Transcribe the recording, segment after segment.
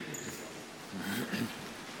So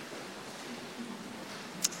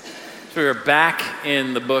we are back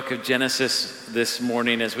in the book of Genesis this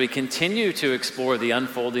morning as we continue to explore the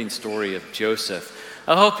unfolding story of Joseph.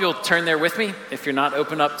 I hope you'll turn there with me. If you're not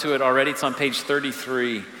open up to it already, it's on page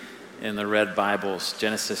 33 in the Red Bibles,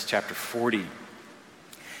 Genesis chapter 40.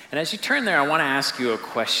 And as you turn there, I want to ask you a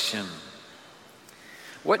question.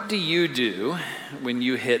 What do you do when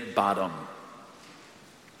you hit bottom?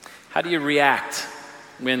 How do you react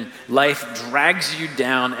when life drags you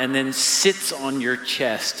down and then sits on your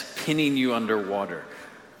chest, pinning you underwater?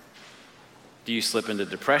 Do you slip into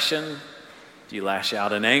depression? Do you lash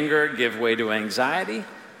out in anger, give way to anxiety?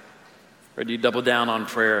 Or do you double down on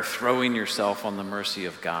prayer, throwing yourself on the mercy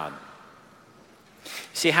of God?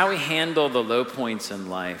 See, how we handle the low points in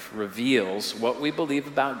life reveals what we believe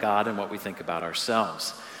about God and what we think about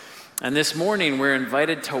ourselves. And this morning, we're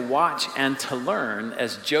invited to watch and to learn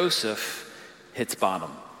as Joseph hits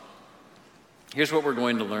bottom. Here's what we're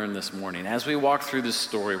going to learn this morning. As we walk through this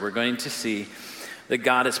story, we're going to see that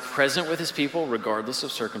God is present with his people regardless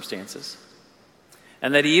of circumstances.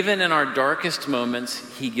 And that even in our darkest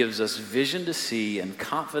moments, he gives us vision to see and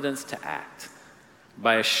confidence to act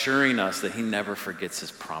by assuring us that he never forgets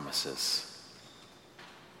his promises.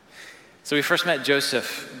 So we first met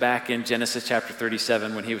Joseph back in Genesis chapter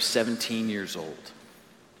 37 when he was 17 years old.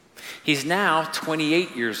 He's now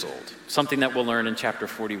 28 years old, something that we'll learn in chapter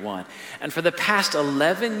 41. And for the past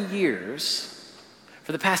 11 years,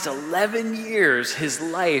 his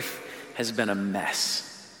life has been a mess.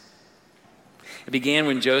 It began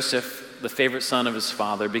when Joseph, the favorite son of his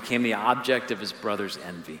father, became the object of his brother's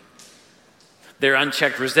envy. Their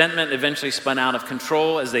unchecked resentment eventually spun out of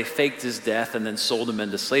control as they faked his death and then sold him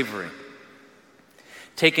into slavery.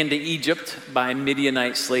 Taken to Egypt by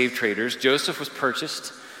Midianite slave traders, Joseph was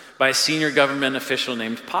purchased by a senior government official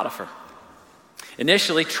named Potiphar.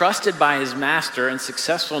 Initially trusted by his master and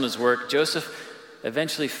successful in his work, Joseph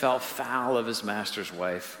eventually fell foul of his master's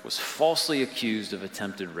wife, was falsely accused of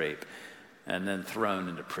attempted rape, and then thrown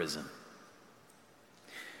into prison.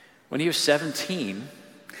 When he was 17,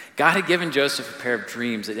 God had given Joseph a pair of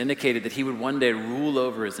dreams that indicated that he would one day rule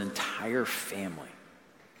over his entire family.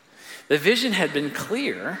 The vision had been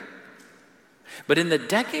clear, but in the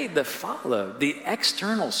decade that followed, the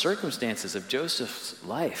external circumstances of Joseph's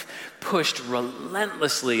life pushed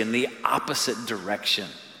relentlessly in the opposite direction.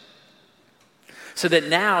 So that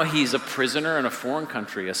now he's a prisoner in a foreign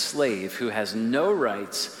country, a slave who has no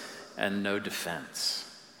rights and no defense.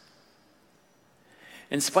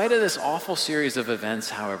 In spite of this awful series of events,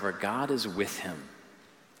 however, God is with him.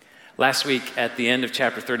 Last week, at the end of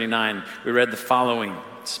chapter 39, we read the following.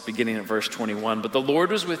 It's beginning at verse 21. But the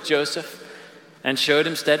Lord was with Joseph and showed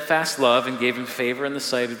him steadfast love and gave him favor in the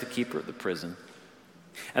sight of the keeper of the prison.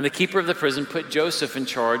 And the keeper of the prison put Joseph in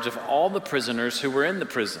charge of all the prisoners who were in the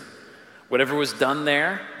prison. Whatever was done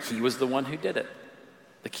there, he was the one who did it.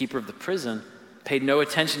 The keeper of the prison paid no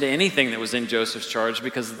attention to anything that was in Joseph's charge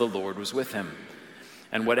because the Lord was with him.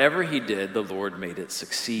 And whatever he did, the Lord made it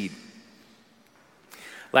succeed.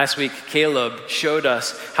 Last week, Caleb showed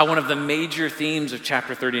us how one of the major themes of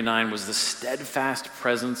chapter 39 was the steadfast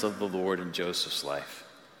presence of the Lord in Joseph's life.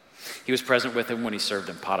 He was present with him when he served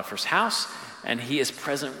in Potiphar's house, and he is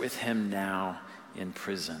present with him now in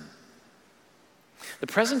prison. The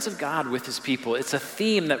presence of God with his people, it's a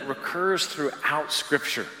theme that recurs throughout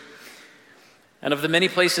Scripture. And of the many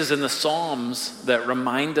places in the Psalms that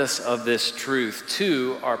remind us of this truth,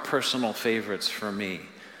 two are personal favorites for me.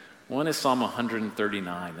 One is Psalm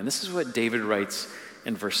 139, and this is what David writes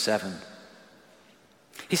in verse 7.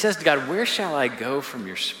 He says to God, "Where shall I go from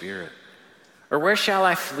your spirit? Or where shall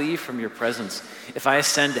I flee from your presence? If I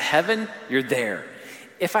ascend to heaven, you're there.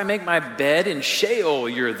 If I make my bed in Sheol,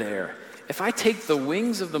 you're there. If I take the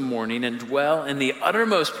wings of the morning and dwell in the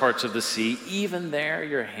uttermost parts of the sea, even there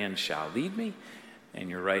your hand shall lead me, and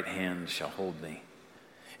your right hand shall hold me.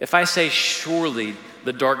 If I say, surely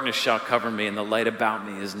the darkness shall cover me, and the light about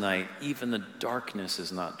me is night, even the darkness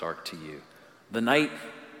is not dark to you. The night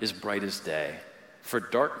is bright as day, for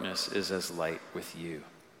darkness is as light with you."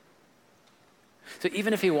 So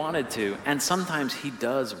even if he wanted to, and sometimes he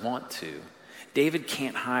does want to, David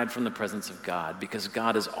can't hide from the presence of God because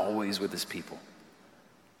God is always with his people.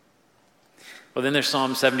 Well, then there's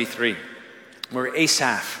Psalm 73, where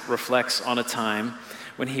Asaph reflects on a time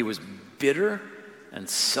when he was bitter and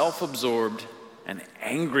self-absorbed and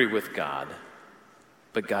angry with God,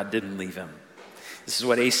 but God didn't leave him. This is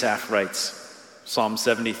what Asaph writes, Psalm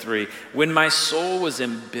 73. "When my soul was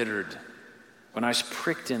embittered, when I was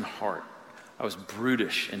pricked in heart, I was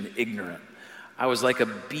brutish and ignorant. I was like a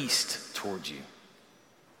beast toward you.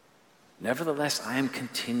 Nevertheless, I am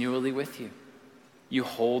continually with you. You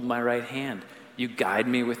hold my right hand. You guide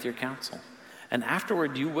me with your counsel. And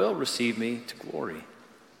afterward, you will receive me to glory.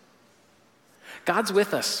 God's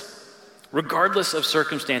with us, regardless of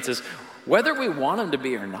circumstances, whether we want him to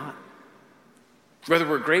be or not. Whether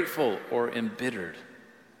we're grateful or embittered,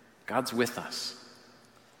 God's with us.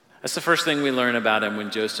 That's the first thing we learn about him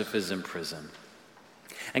when Joseph is in prison.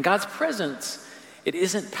 And God's presence, it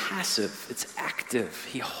isn't passive, it's active.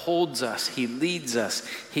 He holds us, he leads us,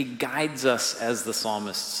 he guides us, as the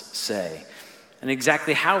psalmists say. And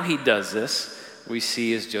exactly how he does this, we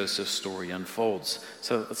see as Joseph's story unfolds.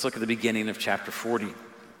 So let's look at the beginning of chapter 40.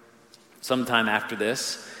 Sometime after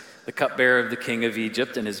this, the cupbearer of the king of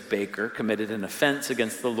Egypt and his baker committed an offense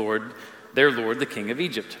against their lord, the king of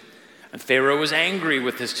Egypt. And Pharaoh was angry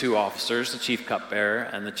with his two officers, the chief cupbearer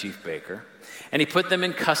and the chief baker. And he put them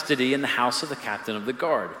in custody in the house of the captain of the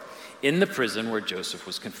guard, in the prison where Joseph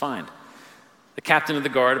was confined. The captain of the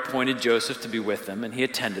guard appointed Joseph to be with them, and he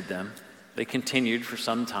attended them. They continued for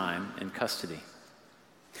some time in custody.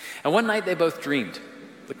 And one night they both dreamed.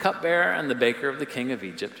 The cupbearer and the baker of the king of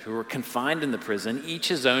Egypt, who were confined in the prison, each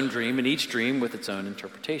his own dream, and each dream with its own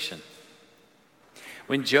interpretation.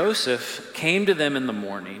 When Joseph came to them in the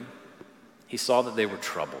morning, he saw that they were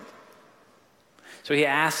troubled. So he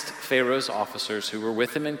asked Pharaoh's officers who were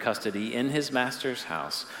with him in custody in his master's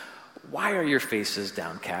house, "Why are your faces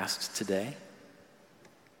downcast today?"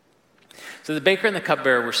 So the baker and the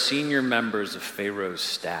cupbearer were senior members of Pharaoh's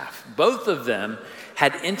staff. Both of them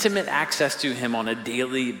had intimate access to him on a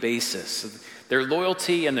daily basis. Their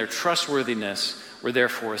loyalty and their trustworthiness were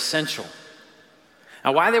therefore essential.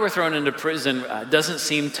 Now, why they were thrown into prison doesn't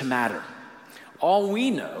seem to matter. All we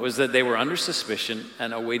know is that they were under suspicion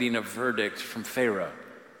and awaiting a verdict from Pharaoh.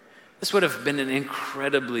 This would have been an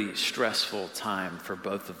incredibly stressful time for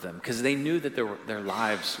both of them because they knew that their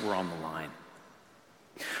lives were on the line.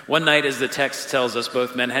 One night, as the text tells us,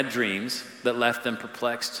 both men had dreams that left them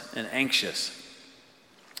perplexed and anxious.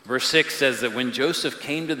 Verse 6 says that when Joseph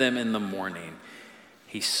came to them in the morning,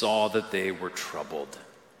 he saw that they were troubled.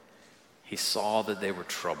 He saw that they were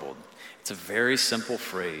troubled. It's a very simple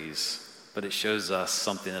phrase, but it shows us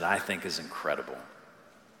something that I think is incredible.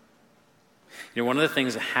 You know, one of the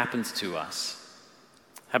things that happens to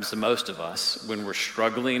most of us when we're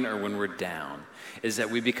struggling or when we're down, is that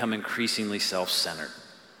we become increasingly self-centered.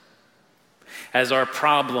 As our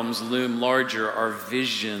problems loom larger, our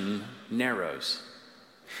vision narrows.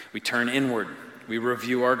 We turn inward. We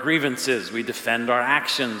review our grievances. We defend our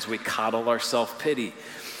actions. We coddle our self-pity.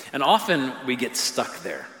 And often we get stuck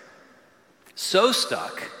there. So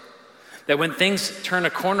stuck that when things turn a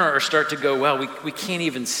corner or start to go well, we can't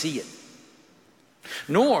even see it.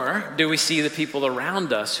 Nor do we see the people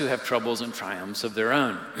around us who have troubles and triumphs of their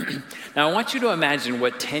own. Now, I want you to imagine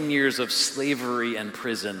what 10 years of slavery and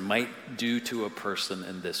prison might do to a person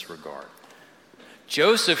in this regard.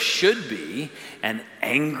 Joseph should be an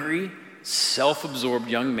angry, self-absorbed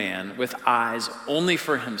young man with eyes only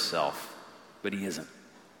for himself, but he isn't.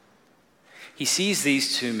 He sees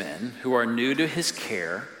these two men who are new to his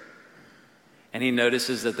care, and he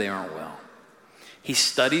notices that they aren't well. He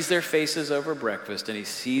studies their faces over breakfast, and he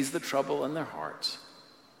sees the trouble in their hearts.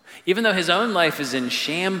 Even though his own life is in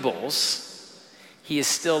shambles, he is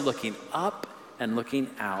still looking up and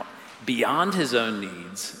looking out beyond his own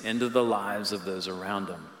needs into the lives of those around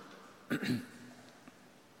him.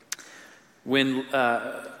 When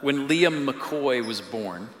Liam McCoy was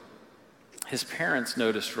born, his parents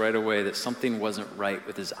noticed right away that something wasn't right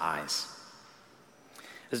with his eyes.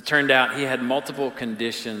 As it turned out, he had multiple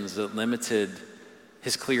conditions that limited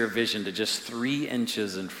his clear vision to just 3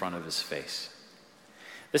 inches in front of his face.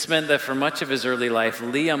 This meant that for much of his early life,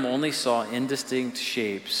 Liam only saw indistinct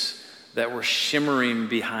shapes that were shimmering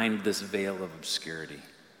behind this veil of obscurity.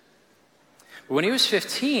 But when he was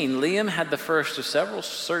 15, Liam had the first of several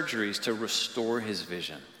surgeries to restore his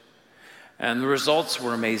vision. And the results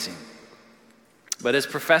were amazing. But as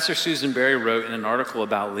Professor Susan Berry wrote in an article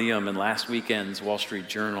about Liam in last weekend's Wall Street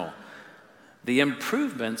Journal, the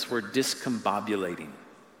improvements were discombobulating.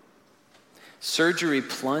 Surgery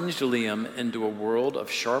plunged Liam into a world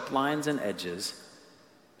of sharp lines and edges.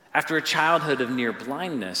 After a childhood of near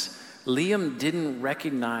blindness, Liam didn't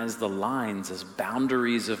recognize the lines as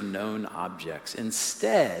boundaries of known objects.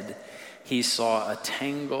 Instead, he saw a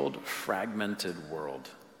tangled, fragmented world.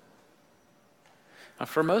 Now,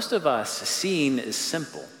 for most of us, seeing is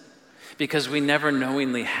simple because we never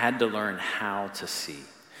knowingly had to learn how to see.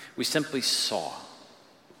 We simply saw.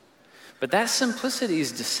 But that simplicity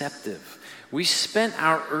is deceptive. We spent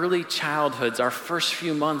our early childhoods, our first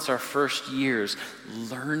few months, our first years,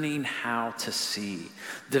 learning how to see,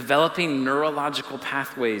 developing neurological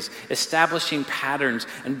pathways, establishing patterns,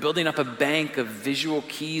 and building up a bank of visual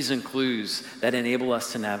keys and clues that enable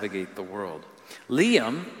us to navigate the world.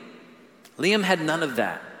 Liam had none of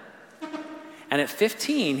that. And at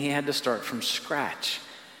 15, he had to start from scratch.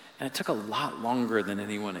 And it took a lot longer than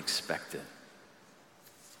anyone expected.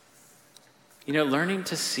 You know, learning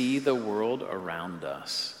to see the world around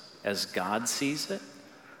us as God sees it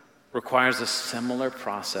requires a similar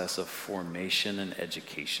process of formation and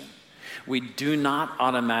education. We do not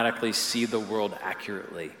automatically see the world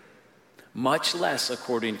accurately, much less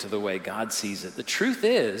according to the way God sees it. The truth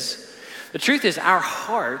is our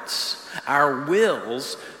hearts, our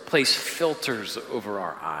wills, place filters over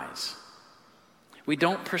our eyes. We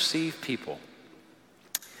don't perceive people.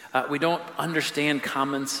 We don't understand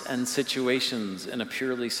comments and situations in a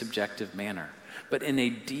purely subjective manner, but in a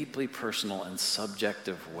deeply personal and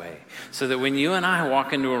subjective way. So that when you and I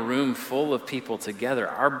walk into a room full of people together,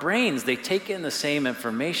 our brains, they take in the same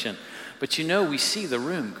information, but you know we see the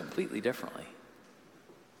room completely differently.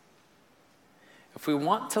 If we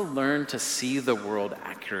want to learn to see the world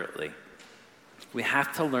accurately, we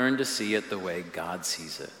have to learn to see it the way God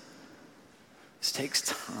sees it. This takes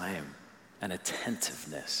time and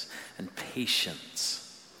attentiveness and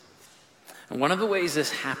patience. And one of the ways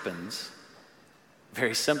this happens,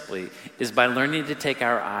 very simply, is by learning to take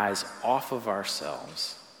our eyes off of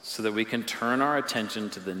ourselves so that we can turn our attention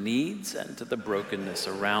to the needs and to the brokenness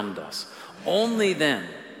around us. Only then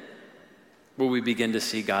will we begin to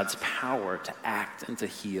see God's power to act and to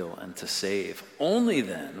heal and to save. Only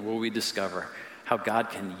then will we discover how God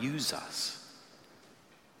can use us.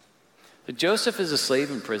 But Joseph is a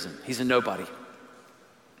slave in prison. He's a nobody.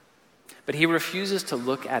 But he refuses to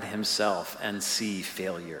look at himself and see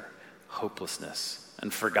failure, hopelessness,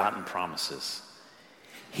 and forgotten promises.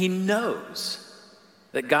 He knows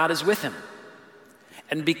that God is with him.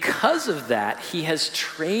 And because of that, he has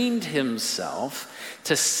trained himself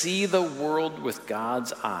to see the world with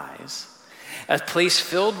God's eyes, a place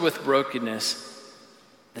filled with brokenness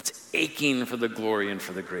that's aching for the glory and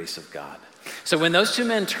for the grace of God. So when those two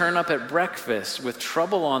men turn up at breakfast with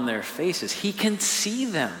trouble on their faces, he can see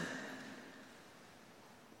them.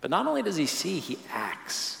 But not only does he see, he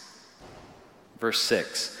acts. Verse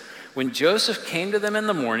 6, when Joseph came to them in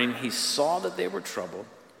the morning, he saw that they were troubled.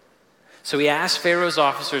 So he asked Pharaoh's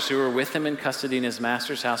officers who were with him in custody in his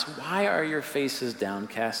master's house, "Why are your faces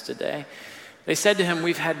downcast today?" They said to him,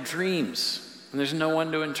 "We've had dreams, and there's no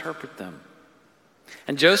one to interpret them."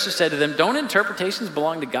 And Joseph said to them, "Don't interpretations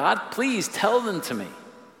belong to God? Please tell them to me."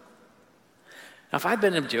 Now, if I'd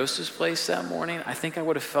been in Joseph's place that morning, I think I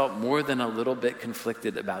would have felt more than a little bit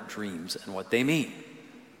conflicted about dreams and what they mean.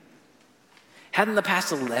 Hadn't the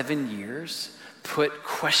past 11 years put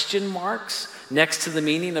question marks next to the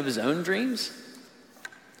meaning of his own dreams?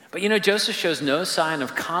 But you know, Joseph shows no sign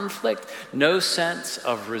of conflict, no sense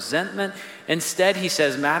of resentment. Instead, he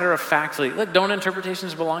says matter-of-factly, "Look, don't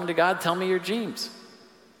interpretations belong to God? Tell me your dreams."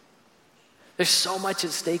 There's so much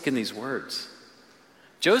at stake in these words.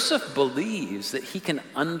 Joseph believes that he can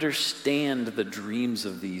understand the dreams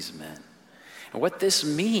of these men. And what this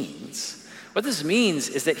means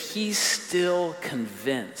is that he's still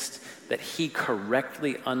convinced that he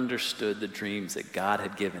correctly understood the dreams that God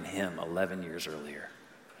had given him 11 years earlier.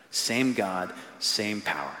 Same God, same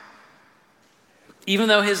power. Even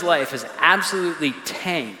though his life has absolutely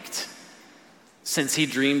tanked since he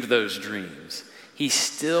dreamed those dreams, he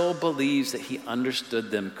still believes that he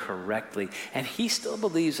understood them correctly, and he still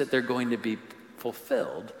believes that they're going to be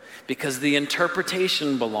fulfilled because the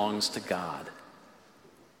interpretation belongs to God.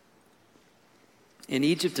 In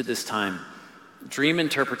Egypt at this time, dream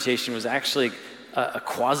interpretation was actually a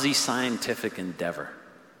quasi-scientific endeavor.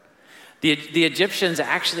 The Egyptians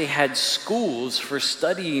actually had schools for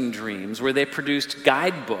studying dreams where they produced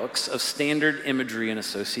guidebooks of standard imagery and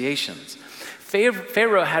associations.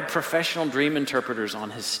 Pharaoh had professional dream interpreters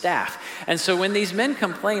on his staff. And so when these men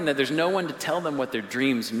complain that there's no one to tell them what their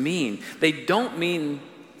dreams mean, they don't mean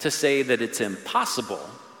to say that it's impossible,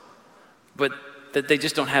 but that they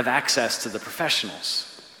just don't have access to the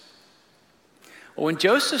professionals. Well, when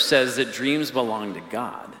Joseph says that dreams belong to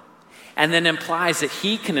God, and then implies that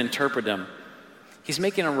he can interpret them, he's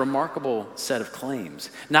making a remarkable set of claims.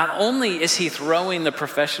 Not only is he throwing the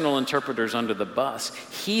professional interpreters under the bus,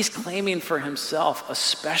 he's claiming for himself a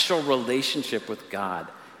special relationship with God,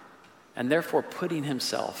 and therefore putting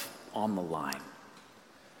himself on the line.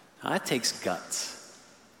 Now, that takes guts.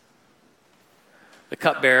 The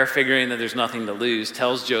cupbearer, figuring that there's nothing to lose,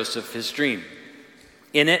 tells Joseph his dream.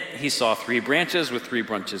 In it, he saw 3 branches with 3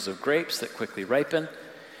 bunches of grapes that quickly ripened.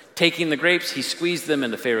 Taking the grapes, he squeezed them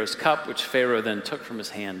into Pharaoh's cup, which Pharaoh then took from his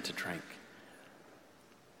hand to drink.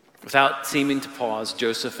 Without seeming to pause,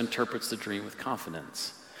 Joseph interprets the dream with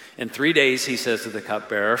confidence. In 3 days, he says to the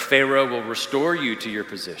cupbearer, Pharaoh will restore you to your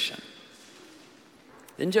position.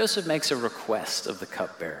 Then Joseph makes a request of the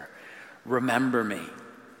cupbearer. Remember me.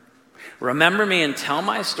 Remember me and tell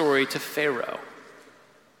my story to Pharaoh.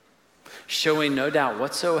 Showing no doubt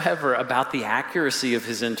whatsoever about the accuracy of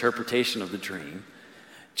his interpretation of the dream,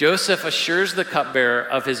 Joseph assures the cupbearer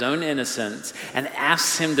of his own innocence and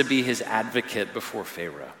asks him to be his advocate before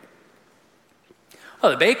Pharaoh.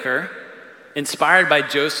 Well, the baker, inspired by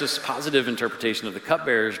Joseph's positive interpretation of the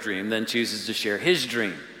cupbearer's dream, then chooses to share his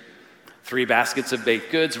dream. 3 baskets of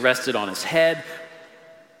baked goods rested on his head,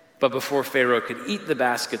 but before Pharaoh could eat the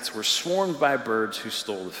baskets were swarmed by birds who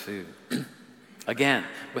stole the food. Again,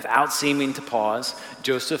 without seeming to pause,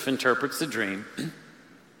 Joseph interprets the dream,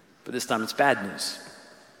 but this time it's bad news.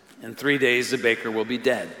 In 3 days, the baker will be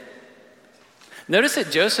dead. Notice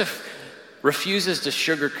that Joseph refuses to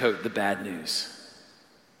sugarcoat the bad news,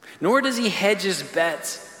 nor does he hedge his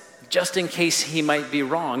bets just in case he might be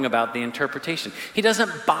wrong about the interpretation. He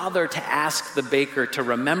doesn't bother to ask the baker to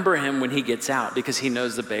remember him when he gets out because he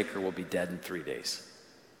knows the baker will be dead in 3 days.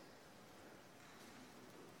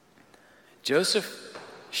 Joseph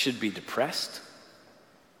should be depressed.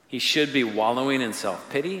 He should be wallowing in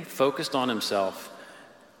self-pity, focused on himself,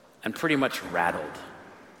 and pretty much rattled.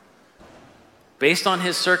 Based on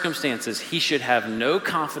his circumstances, he should have no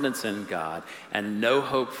confidence in God and no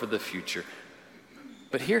hope for the future.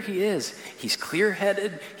 But here he is. He's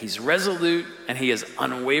clear-headed, he's resolute, and he is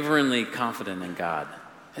unwaveringly confident in God.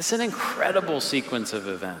 It's an incredible sequence of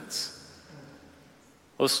events.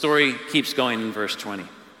 Well, the story keeps going in verse 20.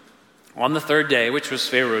 On the 3rd day, which was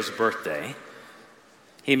Pharaoh's birthday,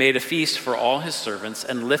 he made a feast for all his servants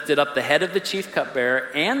and lifted up the head of the chief cupbearer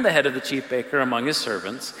and the head of the chief baker among his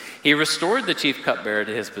servants. He restored the chief cupbearer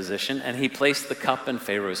to his position, and he placed the cup in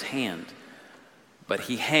Pharaoh's hand. But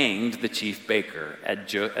he hanged the chief baker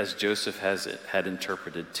as Joseph had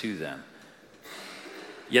interpreted to them.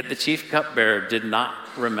 Yet the chief cupbearer did not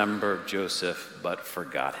remember Joseph, but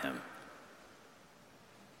forgot him.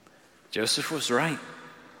 Joseph was right.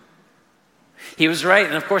 He was right,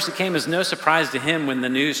 and of course it came as no surprise to him when the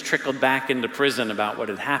news trickled back into prison about what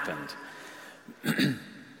had happened.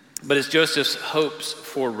 But as Joseph's hopes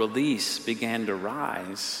for release began to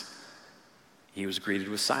rise, he was greeted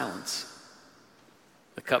with silence.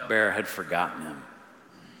 The cupbearer had forgotten him.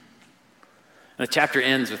 And the chapter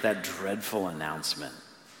ends with that dreadful announcement.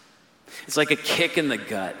 It's like a kick in the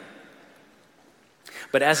gut.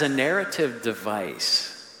 But as a narrative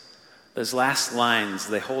device, those last lines,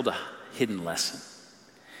 they hold a hidden lesson.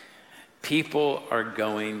 People are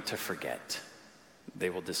going to forget. They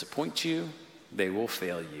will disappoint you. They will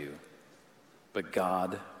fail you. But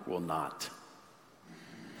God will not.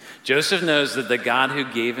 Joseph knows that the God who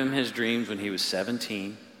gave him his dreams when he was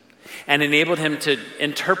 17 and enabled him to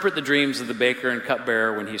interpret the dreams of the baker and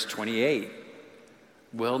cupbearer when he's 28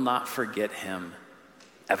 will not forget him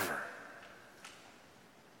ever.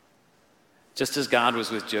 Just as God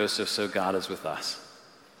was with Joseph, so God is with us.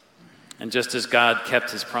 And just as God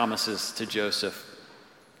kept his promises to Joseph,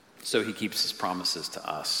 so he keeps his promises to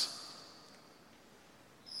us.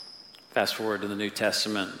 Fast forward to the New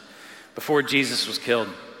Testament. Before Jesus was killed,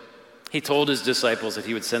 he told his disciples that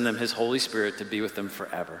he would send them his Holy Spirit to be with them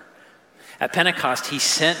forever. At Pentecost, he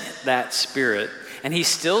sent that Spirit, and he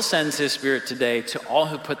still sends his Spirit today to all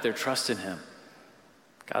who put their trust in him.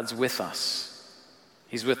 God's with us.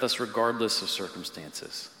 He's with us regardless of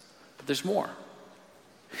circumstances. But there's more.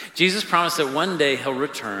 Jesus promised that one day he'll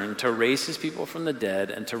return to raise his people from the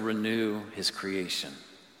dead and to renew his creation.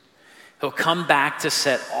 He'll come back to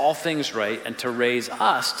set all things right and to raise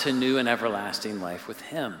us to new and everlasting life with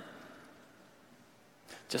him.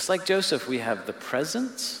 Just like Joseph, we have the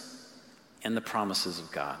presence and the promises of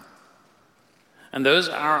God. And those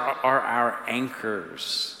are our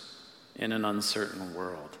anchors in an uncertain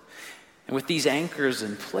world. And with these anchors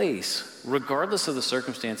in place, regardless of the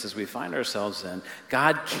circumstances we find ourselves in,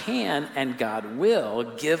 God can and God will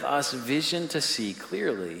give us vision to see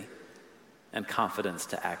clearly and confidence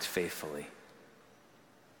to act faithfully.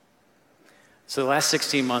 So the last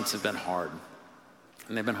 16 months have been hard,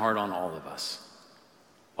 and they've been hard on all of us.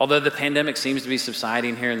 Although the pandemic seems to be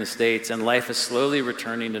subsiding here in the States and life is slowly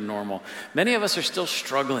returning to normal, many of us are still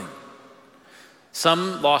struggling.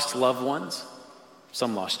 Some lost loved ones.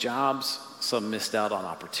 Some lost jobs, some missed out on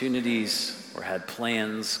opportunities or had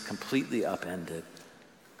plans completely upended.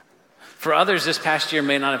 For others, this past year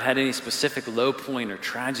may not have had any specific low point or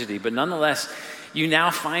tragedy, but nonetheless, you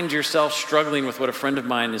now find yourself struggling with what a friend of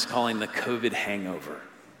mine is calling the COVID hangover.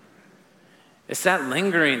 It's that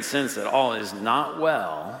lingering sense that all is not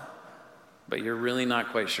well, but you're really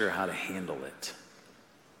not quite sure how to handle it.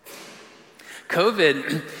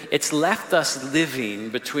 COVID, it's left us living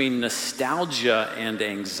between nostalgia and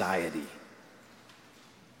anxiety.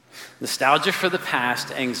 Nostalgia for the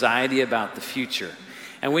past, anxiety about the future.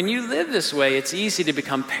 And when you live this way, it's easy to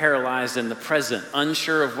become paralyzed in the present,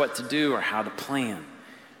 unsure of what to do or how to plan.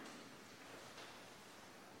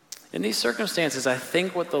 In these circumstances, I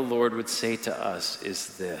think what the Lord would say to us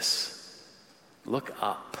is this: look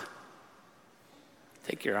up.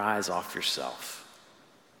 Take your eyes off yourself.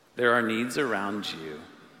 There are needs around you,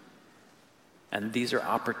 and these are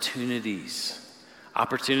opportunities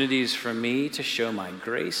for me to show my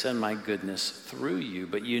grace and my goodness through you,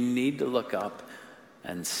 but you need to look up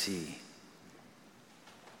and see.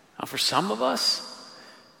 Now, for some of us,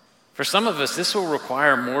 this will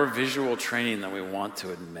require more visual training than we want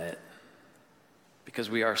to admit, because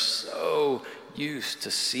we are so used to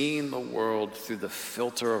seeing the world through the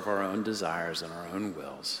filter of our own desires and our own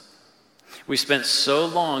wills. We spent so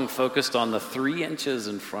long focused on the 3 inches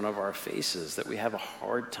in front of our faces that we have a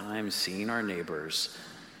hard time seeing our neighbors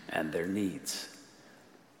and their needs.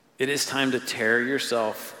 It is time to tear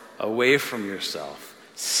yourself away from yourself,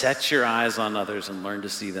 set your eyes on others, and learn to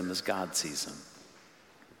see them as God sees them.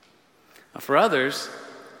 Now, for others,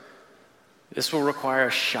 this will require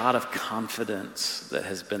a shot of confidence that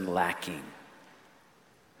has been lacking.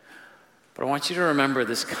 But I want you to remember,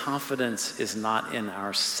 this confidence is not in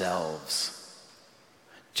ourselves.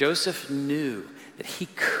 Joseph knew that he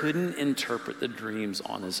couldn't interpret the dreams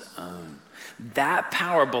on his own. That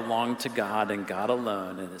power belonged to God and God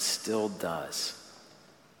alone, and it still does.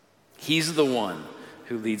 He's the one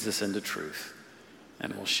who leads us into truth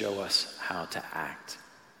and will show us how to act.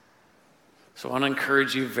 So I want to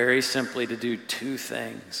encourage you very simply to do 2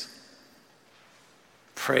 things.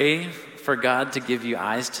 Pray for God to give you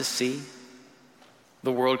eyes to see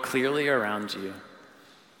the world clearly around you,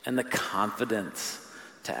 and the confidence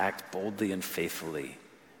to act boldly and faithfully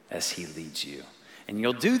as he leads you. And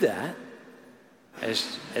you'll do that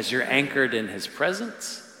as you're anchored in his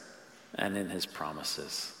presence and in his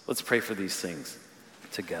promises. Let's pray for these things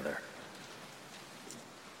together.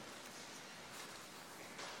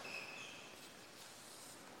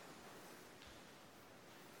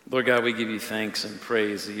 Lord God, we give you thanks and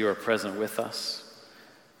praise that you are present with us.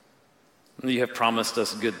 You have promised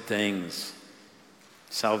us good things: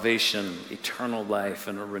 salvation, eternal life,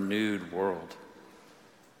 and a renewed world.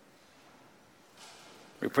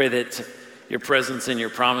 We pray that your presence and your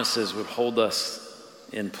promises would hold us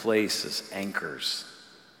in place as anchors,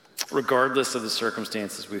 regardless of the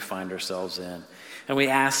circumstances we find ourselves in. And we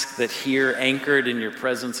ask that here, anchored in your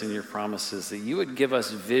presence and your promises, that you would give us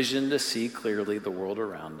vision to see clearly the world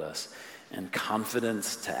around us, and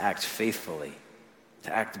confidence to act faithfully,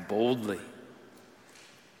 to act boldly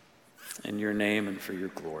in your name and for your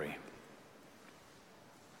glory.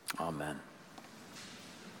 Amen.